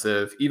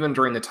inexpensive, even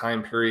during the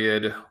time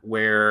period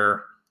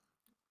where,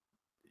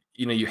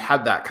 you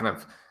had that kind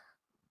of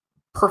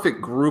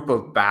perfect group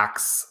of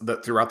backs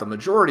that throughout the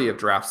majority of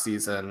draft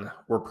season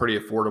were pretty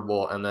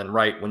affordable. And then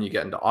right when you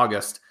get into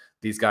August,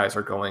 these guys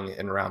are going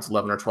in rounds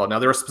 11 or 12. Now,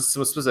 there are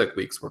some specific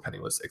weeks where Penny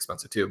was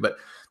expensive too, but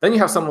then you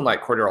have someone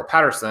like Cordero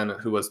Patterson,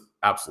 who was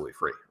absolutely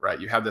free,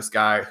 right? You have this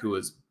guy who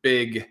was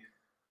big,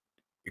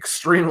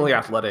 extremely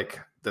athletic,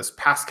 this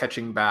pass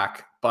catching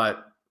back,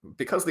 but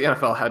because the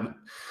NFL hadn't,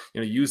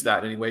 used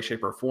that in any way,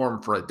 shape, or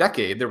form for a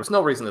decade, there was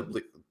no reason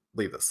to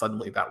believe that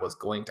suddenly that was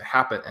going to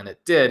happen, and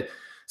it did.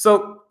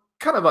 So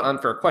kind of an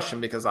unfair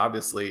question, because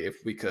obviously if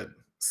we could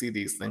see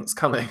these things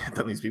coming,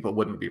 then these people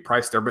wouldn't be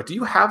priced there. But do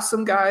you have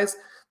some guys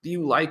do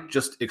you like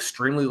just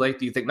extremely late?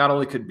 Do you think not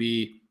only could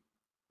be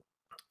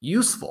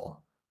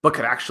useful, but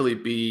could actually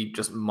be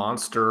just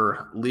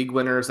monster league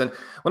winners? And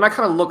when I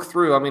kind of look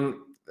through, I mean,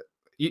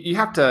 you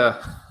have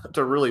to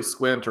really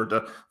squint or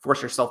to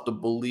force yourself to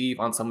believe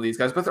on some of these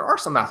guys, but there are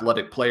some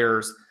athletic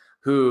players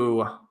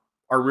who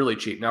are really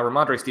cheap. Now,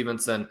 Ramondre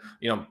Stevenson,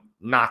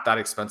 not that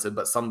expensive,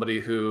 but somebody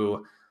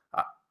who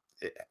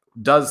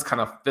does kind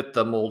of fit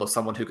the mold of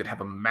someone who could have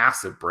a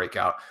massive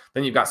breakout.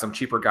 Then you've got some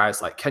cheaper guys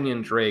like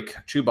Kenyon Drake,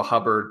 Chuba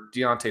Hubbard,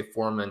 Deontay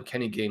Foreman,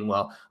 Kenny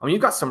Gainwell. I mean,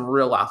 you've got some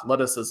real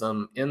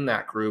athleticism in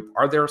that group.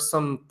 Are there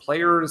some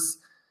players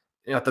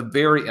at the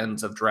very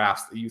ends of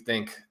drafts that you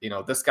think,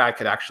 this guy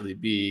could actually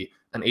be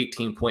an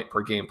 18 point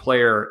per game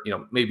player,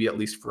 maybe at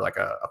least for like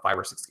a 5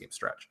 or 6 game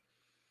stretch?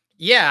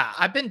 Yeah,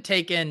 I've been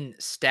taking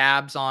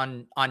stabs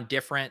on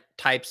different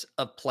types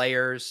of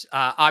players.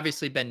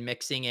 Obviously, been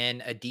mixing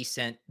in a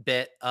decent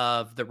bit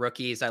of the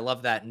rookies. I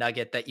love that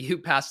nugget that you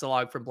passed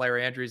along from Blair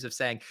Andrews of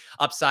saying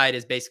upside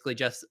is basically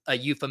just a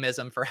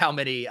euphemism for how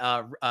many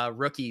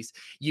rookies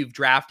you've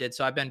drafted.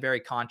 So I've been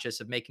very conscious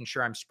of making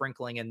sure I'm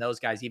sprinkling in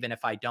those guys, even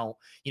if I don't,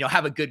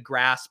 have a good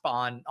grasp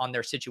on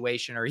their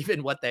situation or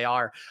even what they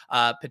are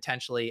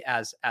potentially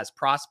as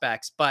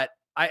prospects. But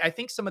I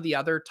think some of the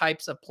other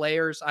types of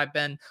players I've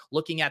been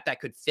looking at that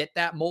could fit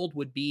that mold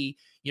would be,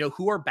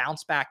 who are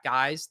bounce back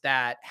guys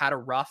that had a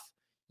rough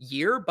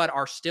year, but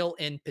are still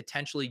in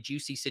potentially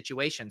juicy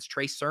situations.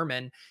 Trey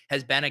Sermon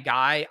has been a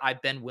guy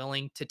I've been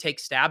willing to take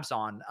stabs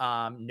on,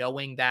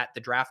 knowing that the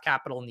draft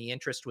capital and the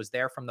interest was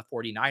there from the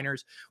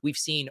 49ers. We've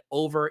seen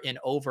over and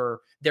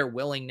over their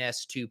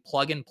willingness to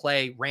plug and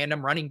play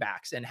random running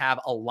backs and have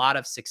a lot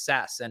of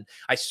success. And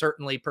I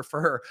certainly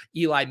prefer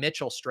Eli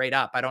Mitchell straight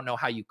up. I don't know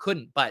how you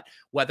couldn't, but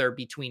whether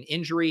between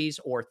injuries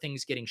or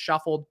things getting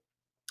shuffled,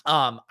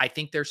 I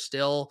think there's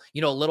still,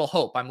 a little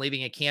hope. I'm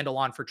leaving a candle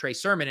on for Trey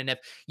Sermon. And if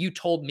you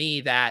told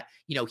me that,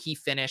 he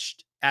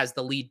finished as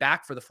the lead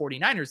back for the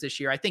 49ers this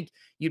year, I think,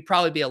 you'd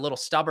probably be a little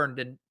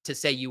stubborn to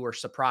say you were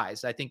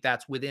surprised. I think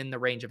that's within the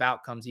range of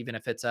outcomes, even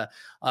if it's a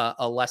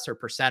lesser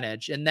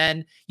percentage. And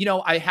then,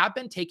 I have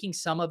been taking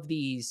some of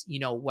these,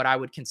 what I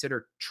would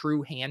consider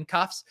true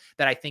handcuffs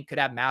that I think could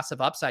have massive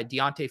upside.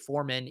 Deontay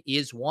Foreman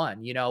is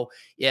one.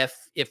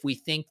 If we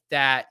think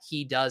that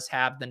he does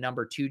have the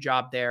number 2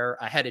 job there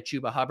ahead of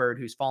Chuba Hubbard,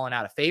 who's fallen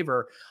out of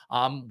favor,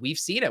 we've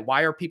seen it.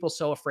 Why are people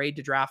so afraid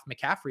to draft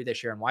McCaffrey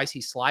this year? And why is he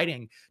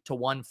sliding to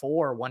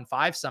 1-4,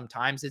 1-5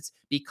 sometimes? It's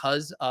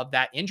because of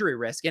that injury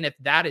risk. And if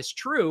that is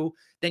true,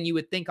 then you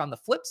would think on the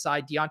flip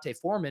side, Deontay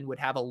Foreman would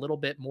have a little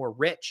bit more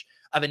rich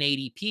of an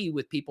ADP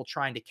with people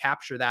trying to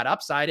capture that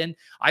upside. And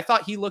I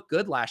thought he looked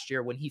good last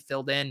year when he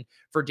filled in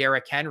for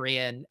Derrick Henry.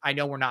 And I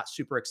know we're not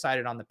super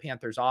excited on the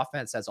Panthers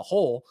offense as a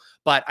whole,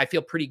 but I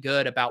feel pretty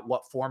good about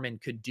what Foreman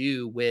could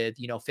do with,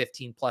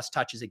 15 plus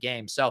touches a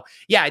game. So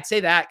yeah, I'd say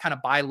that kind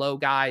of buy low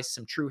guys,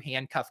 some true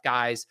handcuff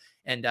guys,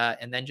 and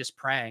then just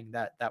praying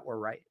that we're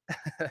right.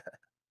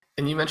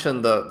 And you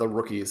mentioned the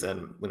rookies,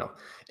 and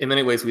in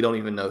many ways we don't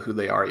even know who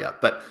they are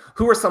yet. But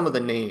who are some of the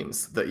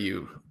names that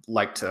you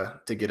like to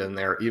get in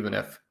there, even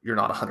if you're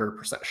not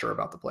 100% sure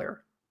about the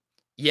player?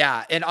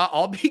 Yeah, and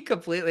I'll be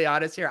completely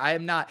honest here. I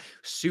am not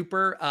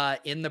super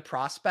in the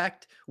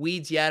prospect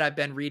weeds yet. I've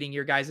been reading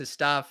your guys'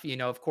 stuff,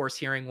 of course,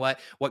 hearing what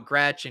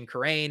Gretsch and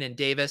Karain and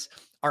Davis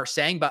are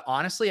saying. But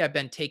honestly, I've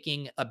been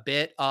taking a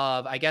bit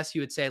of, I guess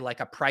you would say,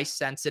 like a price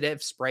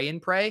sensitive spray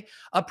and pray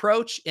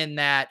approach, in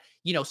that,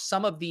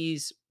 some of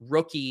these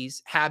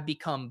rookies have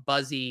become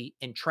buzzy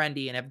and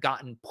trendy and have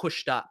gotten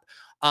pushed up.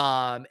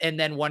 And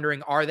then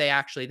wondering, are they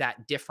actually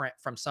that different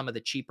from some of the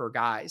cheaper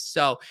guys?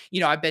 So,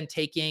 I've been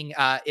taking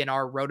in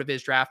our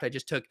RotoViz draft, I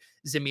just took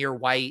Zamir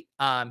White.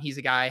 He's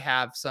a guy I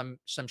have some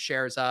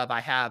shares of.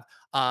 I have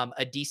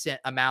a decent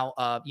amount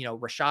of,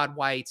 Rashad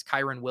Whites,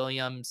 Kyron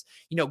Williams,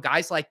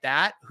 guys like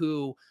that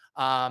who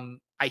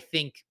I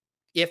think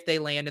if they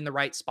land in the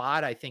right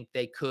spot, I think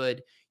they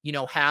could,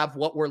 have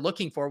what we're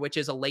looking for, which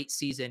is a late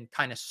season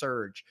kind of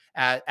surge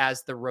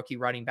as the rookie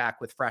running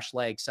back with fresh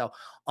legs. So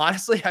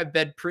honestly, I've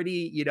been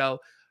pretty,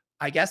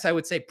 I guess I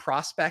would say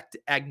prospect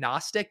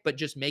agnostic, but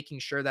just making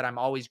sure that I'm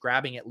always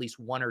grabbing at least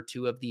 1 or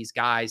 2 of these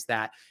guys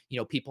that,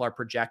 people are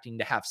projecting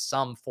to have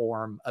some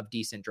form of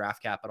decent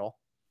draft capital.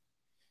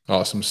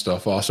 Awesome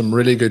stuff. Awesome.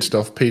 Really good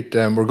stuff, Pete.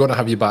 We're going to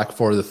have you back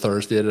for the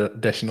Thursday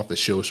edition of the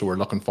show, so we're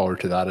looking forward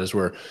to that, as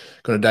we're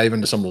going to dive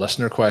into some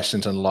listener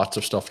questions and lots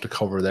of stuff to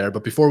cover there.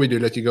 But before we do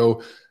let you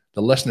go,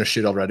 the listeners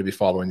should already be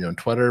following you on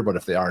Twitter, but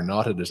if they are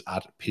not, it is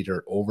at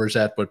Peter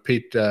Overzet. But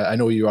Pete, I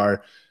know you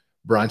are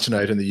branching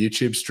out in the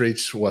YouTube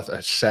streets with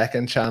a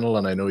second channel,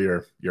 and I know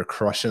you're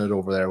crushing it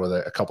over there with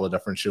a couple of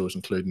different shows,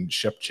 including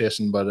Ship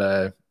Chasing. But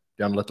do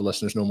you want to let the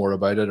listeners know more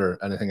about it, or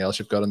anything else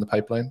you've got in the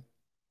pipeline?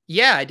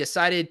 Yeah, I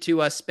decided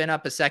to spin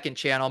up a second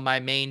channel. My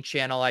main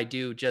channel, I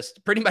do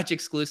just pretty much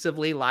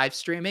exclusively live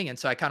streaming. And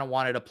so I kind of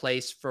wanted a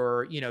place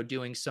for,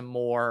 doing some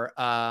more,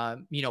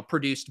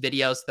 produced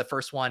videos. The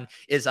first one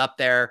is up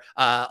there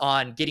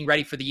on getting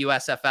ready for the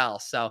USFL.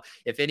 So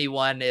if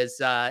anyone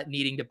is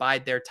needing to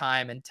bide their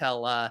time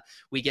until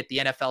we get the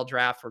NFL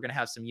draft, we're going to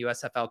have some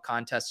USFL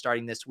contests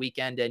starting this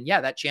weekend. And yeah,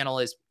 that channel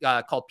is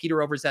called Peter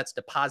Overzet's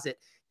Deposit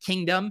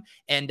Kingdom,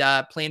 and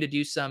plan to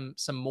do some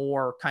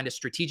more kind of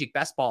strategic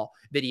best ball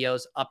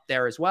videos up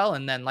there as well.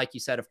 And then, like you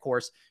said, of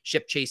course,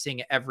 Ship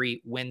Chasing every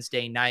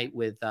Wednesday night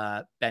with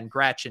Ben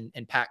Gretsch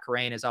and Pat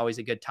Karain is always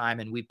a good time.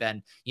 And we've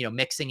been,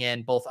 mixing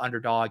in both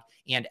underdog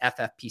and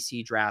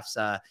FFPC drafts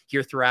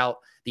here throughout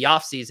the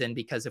offseason,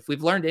 because if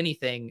we've learned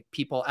anything,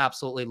 people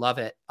absolutely love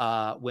it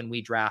when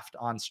we draft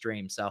on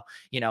stream. So,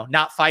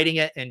 not fighting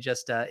it and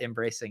just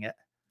embracing it.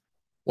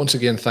 Once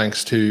again,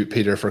 thanks to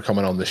Peter for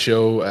coming on the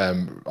show.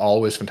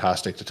 Always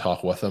fantastic to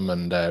talk with him,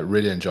 and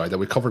really enjoyed that.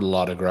 We covered a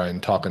lot of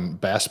ground talking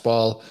best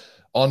ball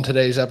on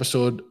today's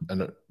episode,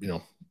 and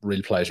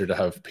real pleasure to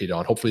have Pete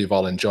on. Hopefully you've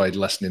all enjoyed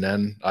listening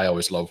in. I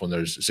always love when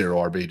there's zero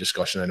RB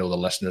discussion. I know the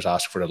listeners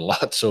ask for it a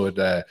lot, so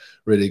it's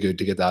really good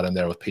to get that in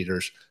there with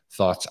Peter's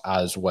thoughts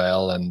as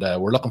well. And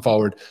we're looking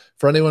forward,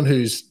 for anyone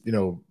who's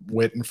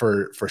waiting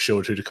for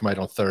show 2 to come out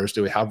on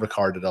Thursday. We have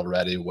recorded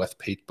already with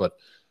Pete, but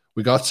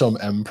we got some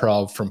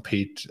improv from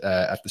Pete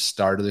at the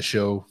start of the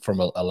show from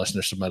a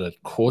listener submitted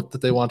quote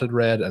that they wanted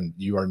read, and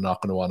you are not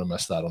going to want to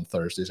miss that on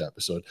Thursday's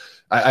episode.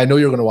 I know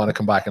you're going to want to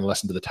come back and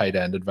listen to the tight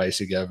end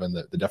advice you give and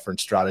the different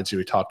strategy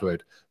we talked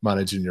about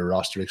managing your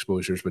roster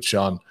exposures. But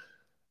Sean,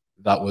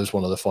 that was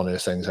one of the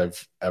funniest things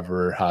I've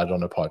ever had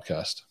on a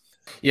podcast.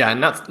 Yeah, and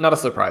not a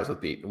surprise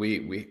with Pete.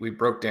 We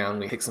broke down,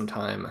 we take some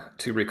time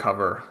to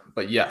recover,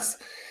 but yes,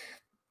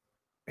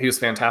 he was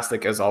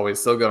fantastic as always.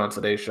 So good on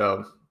today's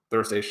show,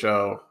 Thursday's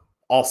show.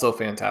 Also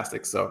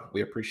fantastic. So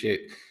we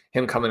appreciate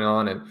him coming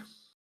on and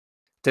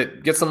to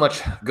get so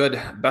much good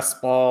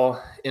best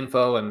ball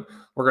info. And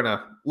we're going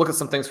to look at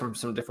some things from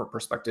some different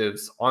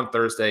perspectives on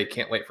Thursday.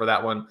 Can't wait for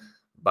that one,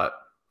 but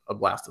a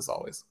blast as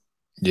always.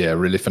 Yeah,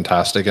 really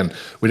fantastic. And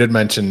we did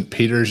mention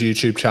Peter's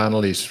YouTube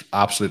channel. He's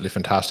absolutely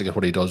fantastic at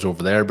what he does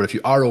over there. But if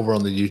you are over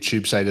on the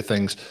YouTube side of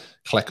things,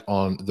 click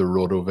on the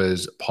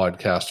RotoViz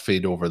podcast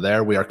feed over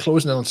there. We are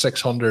closing in on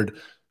 600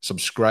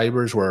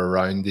 subscribers were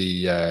around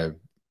the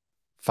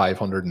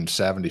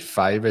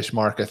 575-ish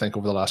mark, I think,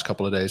 over the last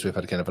couple of days. We've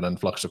had kind of an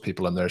influx of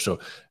people in there. So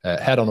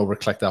head on over,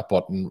 click that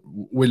button.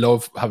 We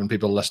love having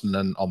people listening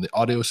in on the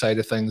audio side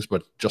of things,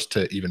 but just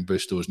to even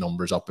boost those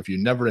numbers up, if you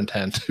never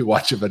intend to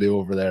watch a video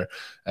over there,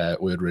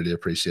 we would really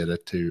appreciate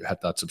it to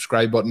hit that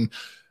subscribe button.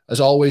 As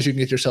always, you can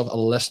get yourself a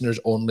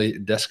listeners-only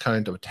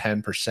discount of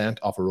 10%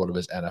 off a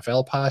RotoViz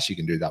NFL pass. You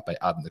can do that by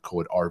adding the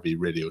code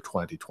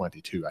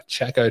RVRadio2022 at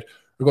checkout.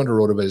 We're going to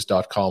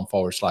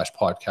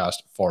rotoviz.com/podcast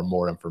for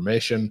more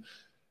information.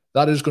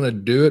 That is going to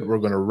do it. We're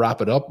going to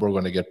wrap it up. We're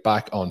going to get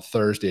back on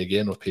Thursday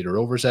again with Peter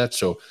Overzet.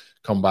 So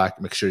come back,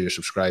 make sure you're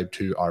subscribed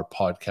to our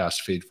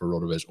podcast feed for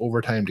RotoViz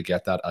Overtime to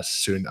get that as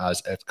soon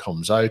as it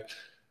comes out.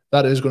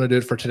 That is going to do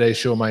it for today's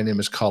show. My name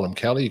is Colm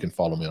Kelly. You can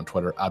follow me on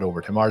Twitter at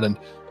Overtime Ireland.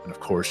 And of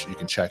course, you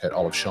can check out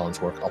all of Sean's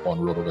work up on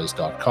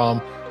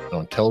rotoviz.com. And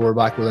until we're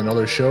back with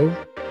another show,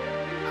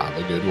 have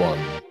a good one.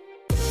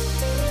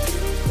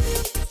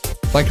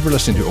 Thank you for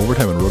listening to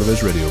Overtime on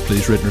RotoViz Radio.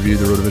 Please rate and review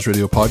the RotoViz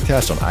Radio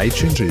podcast on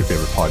iTunes or your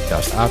favorite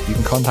podcast app. You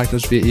can contact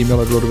us via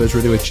email at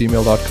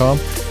rotovizradio@gmail.com.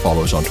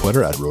 Follow us on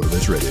Twitter at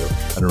RotoViz Radio.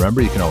 And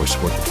remember, you can always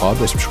support the pod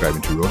by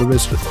subscribing to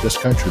RotoViz with a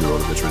discount through the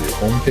RotoViz Radio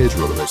homepage,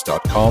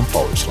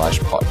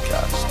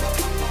 rotoviz.com/podcast.